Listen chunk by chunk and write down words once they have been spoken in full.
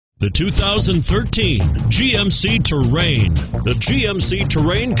The 2013 GMC Terrain. The GMC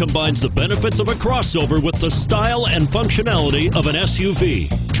Terrain combines the benefits of a crossover with the style and functionality of an SUV.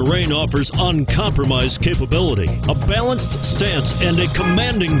 Terrain offers uncompromised capability, a balanced stance, and a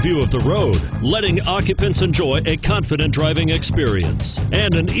commanding view of the road, letting occupants enjoy a confident driving experience.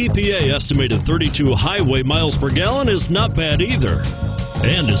 And an EPA estimated 32 highway miles per gallon is not bad either,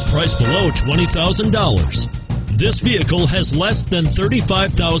 and is priced below $20,000. This vehicle has less than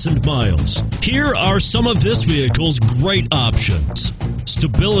 35,000 miles. Here are some of this vehicle's great options: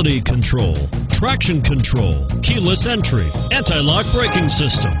 stability control, traction control, keyless entry, anti-lock braking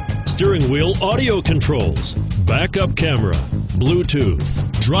system, steering wheel audio controls, backup camera,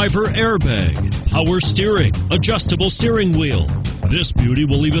 Bluetooth, driver airbag, power steering, adjustable steering wheel. This beauty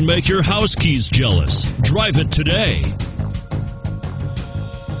will even make your house keys jealous. Drive it today.